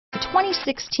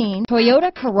2016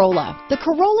 Toyota Corolla. The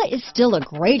Corolla is still a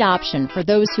great option for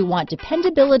those who want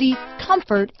dependability,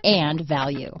 comfort, and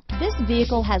value. This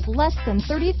vehicle has less than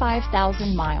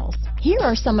 35,000 miles. Here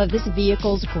are some of this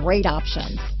vehicle's great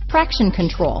options: traction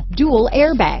control, dual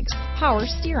airbags, power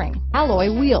steering, alloy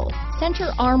wheels,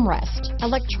 center armrest,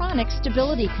 electronic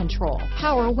stability control,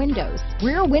 power windows,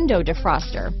 rear window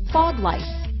defroster, fog lights,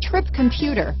 trip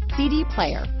computer, CD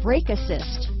player, brake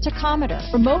assist, tachometer,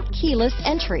 remote keyless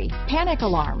entry, panic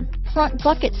alarm, front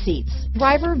bucket seats,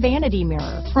 driver vanity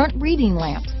mirror, front reading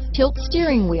lamps, tilt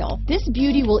steering wheel. This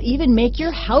beauty will even make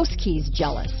your house keys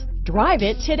jealous. Drive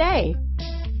it today.